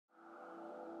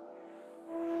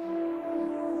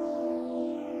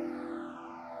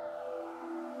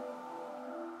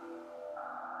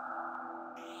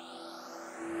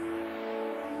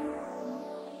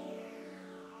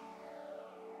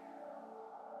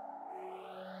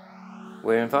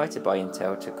We're invited by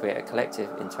Intel to create a collective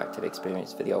interactive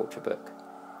experience for the Ultrabook.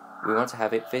 We want to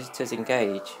have visitors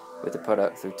engage with the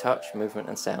product through touch, movement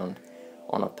and sound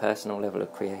on a personal level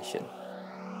of creation.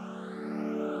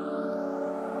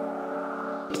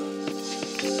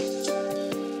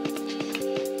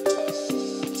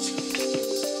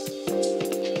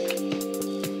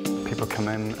 People come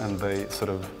in and they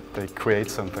create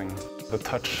something. The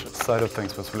touch side of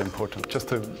things was really important, just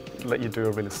to let you do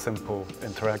a really simple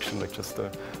interaction, like just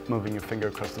moving your finger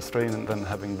across the screen and then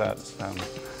having that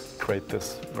create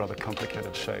this rather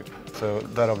complicated shape. So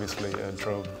that obviously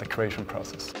drove the creation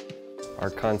process. Our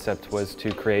concept was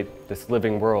to create this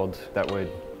living world that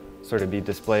would sort of be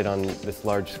displayed on this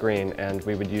large screen, and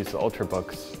we would use the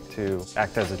Ultrabooks to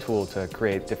act as a tool to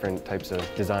create different types of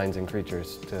designs and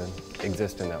creatures to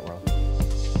exist in that world.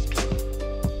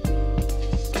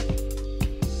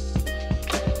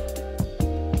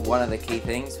 One of the key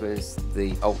things was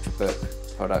the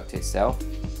Ultrabook product itself,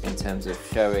 in terms of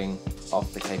showing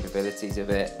off the capabilities of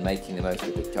it, making the most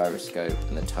of the gyroscope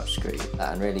and the touchscreen,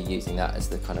 and really using that as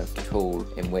the kind of tool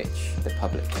in which the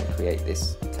public can create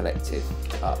this collective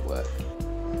artwork.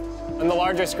 On the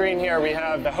larger screen here we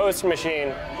have the host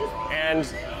machine, and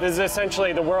this is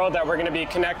essentially the world that we're going to be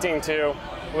connecting to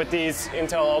with these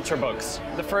Intel Ultrabooks.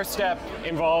 The first step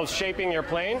involves shaping your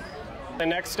plane. The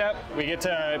next step, we get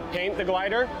to paint the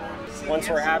glider. Once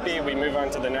we're happy, we move on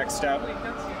to the next step,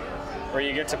 where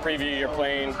you get to preview your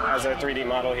plane as a 3D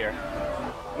model here.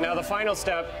 Now the final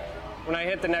step, when I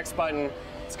hit the next button,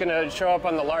 it's going to show up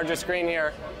on the larger screen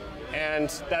here, and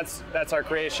that's our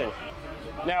creation.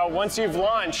 Now once you've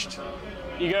launched,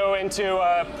 you go into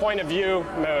a point of view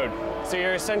mode. So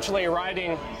you're essentially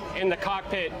riding in the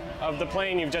cockpit of the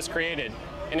plane you've just created.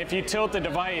 And if you tilt the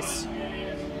device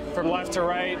from left to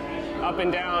right, up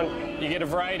and down, you get a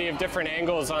variety of different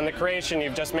angles on the creation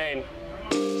you've just made.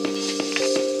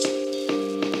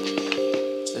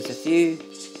 There's a few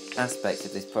aspects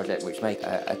of this project which make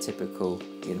a typical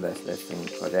University of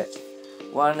Everything project.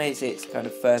 One is it's kind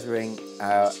of furthering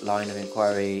our line of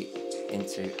inquiry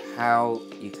into how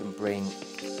you can bring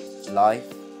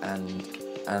life and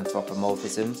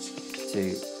anthropomorphism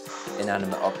to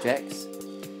inanimate objects.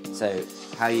 So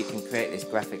how you can create this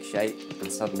graphic shape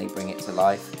and suddenly bring it to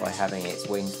life by having its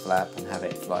wings flap and have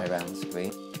it fly around the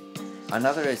screen.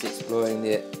 Another is exploring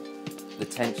the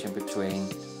tension between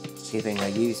giving a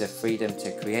user freedom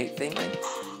to create things,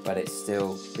 but it's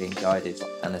still being guided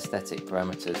by aesthetic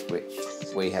parameters which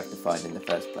we have defined in the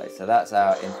first place. So that's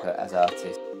our input as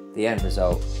artists. The end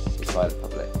result is by the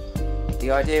public. The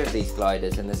idea of these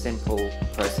gliders and the simple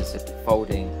process of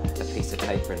folding a piece of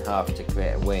paper in half to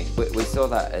create a wing, we saw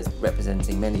that as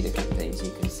representing many different things.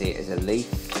 You can see it as a leaf,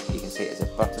 you can see it as a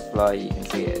butterfly, you can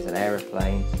see it as an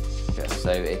aeroplane.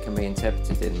 So it can be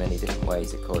interpreted in many different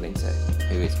ways according to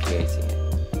who is creating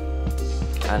it.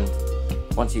 And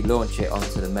once you launch it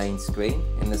onto the main screen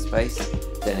in the space,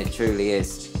 then it truly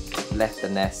is left the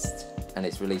nest and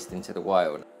it's released into the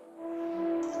wild.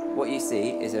 What you see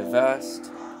is a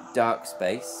vast dark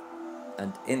space,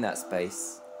 and in that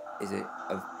space is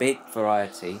a big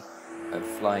variety of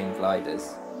flying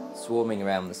gliders swarming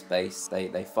around the space.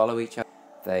 They follow each other,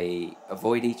 they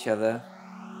avoid each other,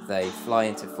 they fly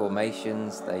into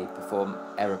formations, they perform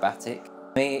aerobatic.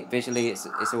 For me, visually, it's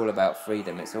all about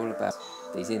freedom. It's all about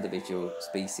these individual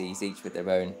species, each with their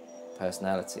own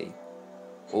personality,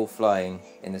 all flying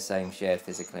in the same shared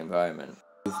physical environment.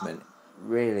 Movement,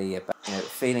 really about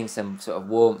feeling some sort of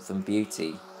warmth and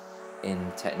beauty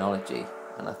in technology,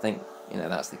 and I think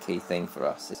that's the key thing for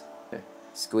us, is to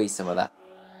squeeze some of that